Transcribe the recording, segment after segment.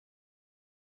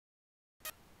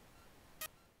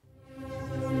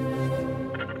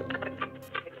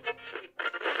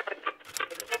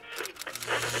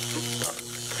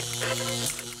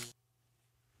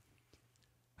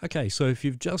Okay, so if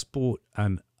you've just bought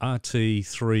an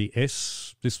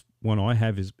RT3S, this one I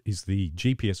have is the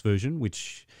GPS version,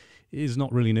 which is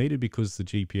not really needed because the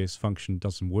GPS function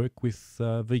doesn't work with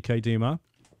VKDMR.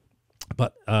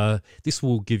 But this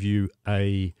will give you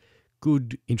a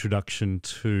good introduction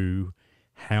to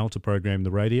how to program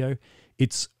the radio.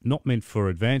 It's not meant for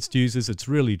advanced users. It's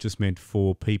really just meant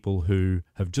for people who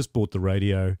have just bought the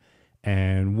radio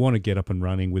and want to get up and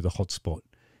running with a hotspot.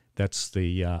 That's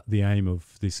the aim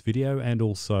of this video and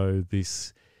also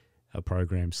this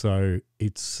program. So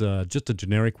it's just a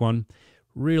generic one.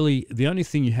 Really, the only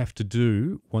thing you have to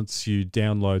do once you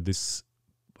download this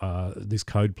this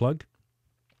code plug,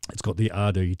 it's got the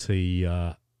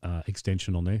RDT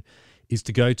extension on there, is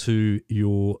to go to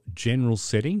your general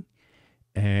setting,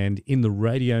 and in the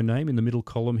radio name in the middle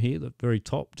column here, the very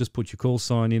top, just put your call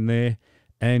sign in there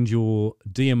and your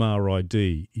DMR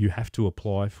ID. You have to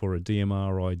apply for a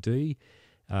DMR ID.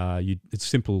 It's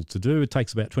simple to do. It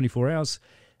takes about 24 hours.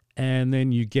 And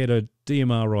then you get a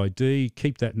DMR ID.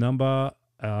 Keep that number.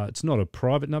 It's not a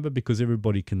private number because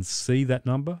everybody can see that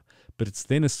number, but it's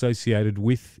then associated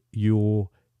with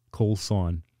your call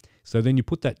sign. So then you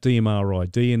put that DMR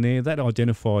ID in there. That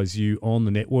identifies you on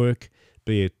the network,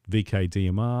 be it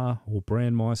VKDMR or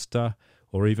Brandmeister,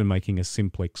 or even making a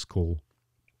simplex call.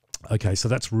 Okay, so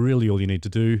that's really all you need to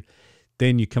do.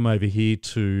 Then you come over here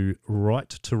to Write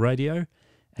to Radio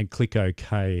and click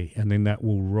OK, and then that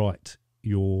will write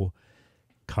your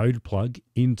code plug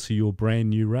into your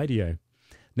brand new radio.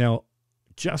 Now,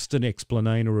 just an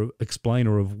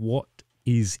explainer of what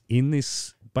is in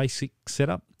this basic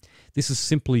setup. This is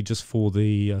simply just for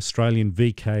the Australian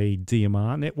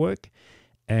VKDMR network,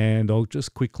 and I'll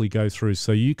just quickly go through.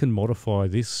 So you can modify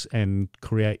this and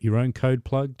create your own code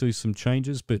plug, do some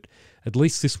changes, but at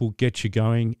least this will get you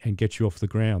going and get you off the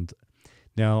ground.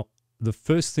 Now, the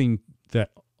first thing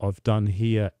that I've done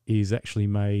here is actually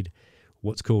made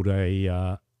what's called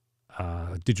a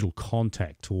digital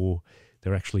contact, or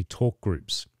they're actually talk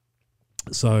groups.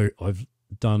 So I've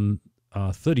done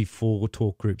 34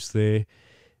 talk groups there.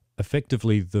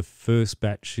 Effectively, the first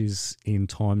batch is in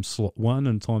time slot 1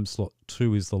 and time slot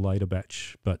 2 is the later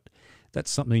batch, but that's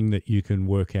something that you can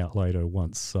work out later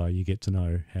once you get to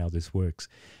know how this works.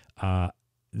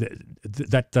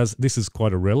 This is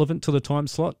quite irrelevant to the time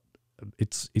slot.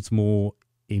 It's more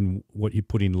in what you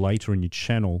put in later in your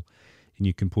channel, and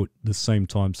you can put the same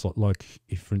time slot. Like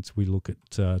if, for instance, we look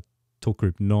at talk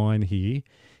group 9 here,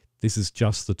 this is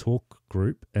just the talk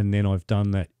group, and then I've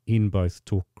done that in both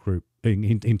talk group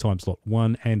in time slot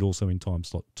 1 and also in time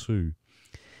slot 2.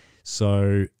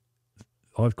 So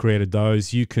I've created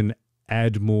those. You can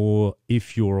add more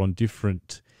if you're on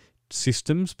different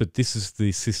systems, but this is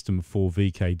the system for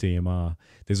VKDMR.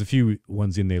 There's a few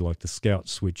ones in there like the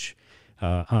Scouts, which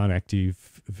aren't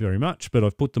active very much, but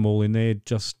I've put them all in there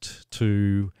just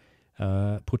to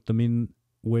put them in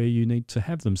where you need to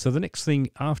have them. So the next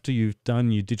thing after you've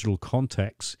done your digital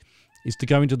contacts is to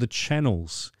go into the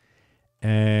channels.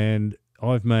 And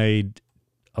I've made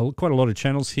quite a lot of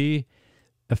channels here.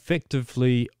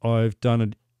 Effectively, I've done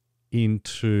it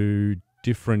into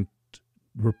different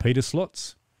repeater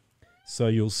slots. So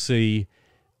you'll see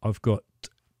I've got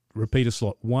repeater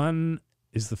slot 1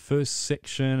 is the first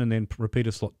section, and then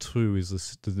repeater slot 2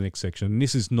 is the next section. And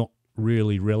this is not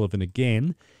really relevant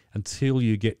again until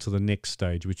you get to the next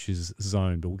stage, which is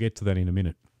zone, but we'll get to that in a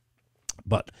minute.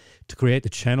 But to create the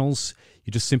channels, you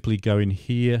just simply go in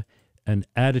here and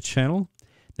add a channel.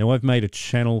 Now I've made a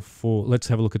channel for, let's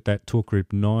have a look at that talk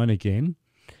group 9 again.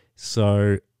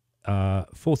 So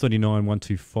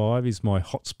 439.125 is my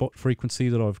hotspot frequency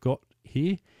that I've got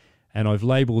here, and I've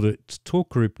labeled it talk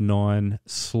group 9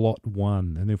 slot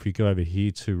 1. And if we go over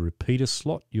here to repeater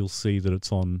slot, you'll see that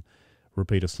it's on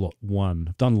repeater slot 1.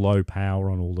 I've done low power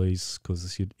on all these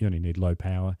because you only need low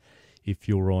power if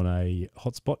you're on a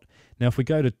hotspot. Now if we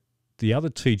go to the other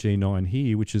TG9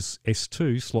 here, which is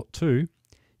S2, slot 2,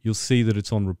 you'll see that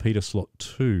it's on repeater slot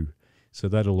 2. So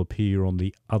that'll appear on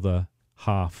the other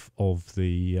half of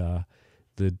the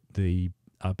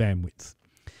bandwidth.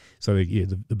 So yeah,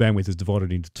 the bandwidth is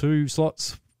divided into 2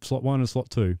 slots, slot 1 and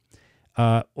slot 2.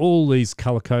 All these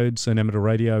color codes, and amateur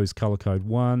radio is color code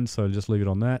 1, so just leave it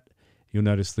on that. You'll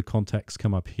notice the contacts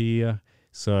come up here.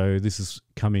 So this is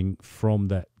coming from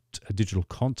that digital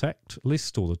contact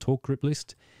list or the talk group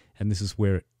list, and this is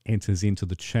where it enters into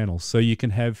the channel. So you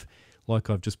can have, like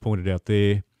I've just pointed out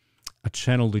there, a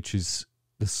channel which is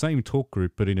the same talk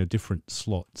group but in a different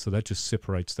slot. So that just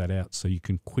separates that out, so you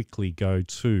can quickly go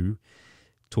to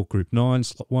talk group 9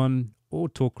 slot 1 or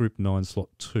talk group 9 slot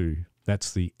 2.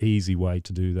 That's the easy way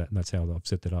to do that, and that's how I've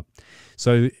set that up.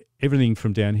 So everything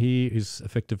from down here is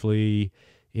effectively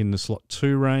in the slot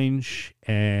 2 range,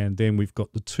 and then we've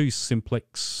got the 2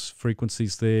 simplex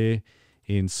frequencies there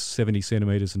in 70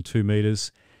 centimeters and 2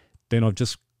 meters. Then I've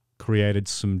just created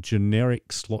some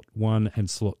generic slot 1 and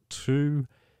slot 2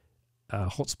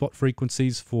 hotspot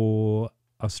frequencies for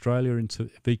Australia into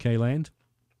VK land,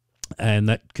 and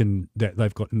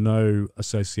they've got no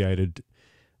associated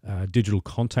digital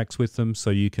contacts with them, so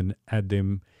you can add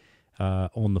them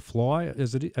on the fly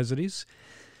as it is.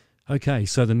 Okay,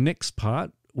 so the next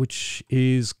part, which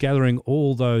is gathering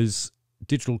all those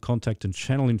digital contact and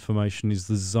channel information, is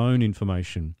the zone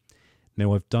information.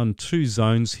 Now I've done 2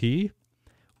 zones here.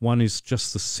 One is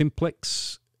just the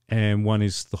simplex and one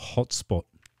is the hotspot.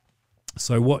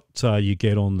 So what you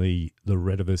get on the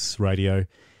Retevis radio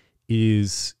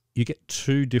is you get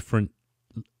 2 different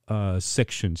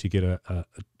sections. You get a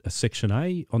section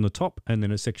A on the top and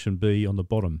then a section B on the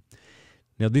bottom.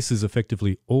 Now this is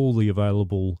effectively all the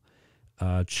available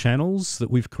channels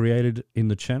that we've created in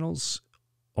the channels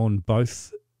on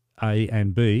both A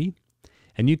and B,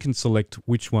 and you can select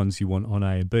which ones you want on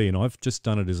A and B. And I've just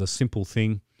done it as a simple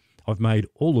thing. I've made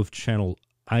all of channel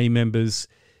A members,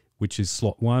 which is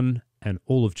slot 1, and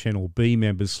all of channel B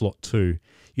members, slot 2.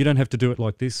 You don't have to do it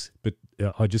like this, but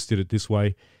I just did it this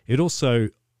way. It also,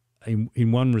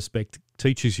 in one respect,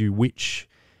 teaches you which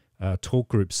talk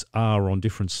groups are on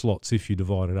different slots if you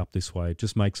divide it up this way. It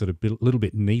just makes it a little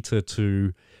bit neater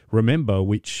to remember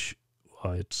which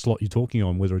slot you're talking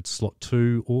on, whether it's slot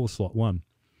 2 or slot 1.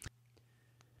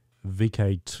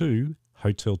 VK2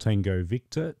 Hotel Tango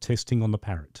Victor testing on the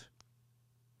Parrot.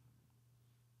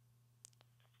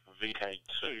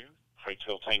 VK2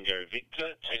 Hotel Tango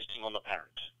Victor testing on the Parrot.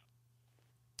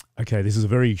 Okay, this is a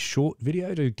very short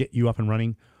video to get you up and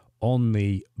running on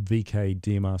the VK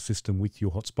DMR system with your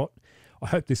hotspot. I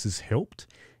hope this has helped,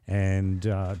 and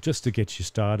just to get you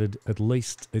started, at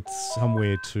least it's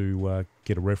somewhere to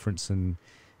get a reference and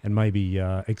maybe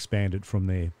expand it from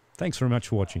there. Thanks very much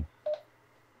for watching.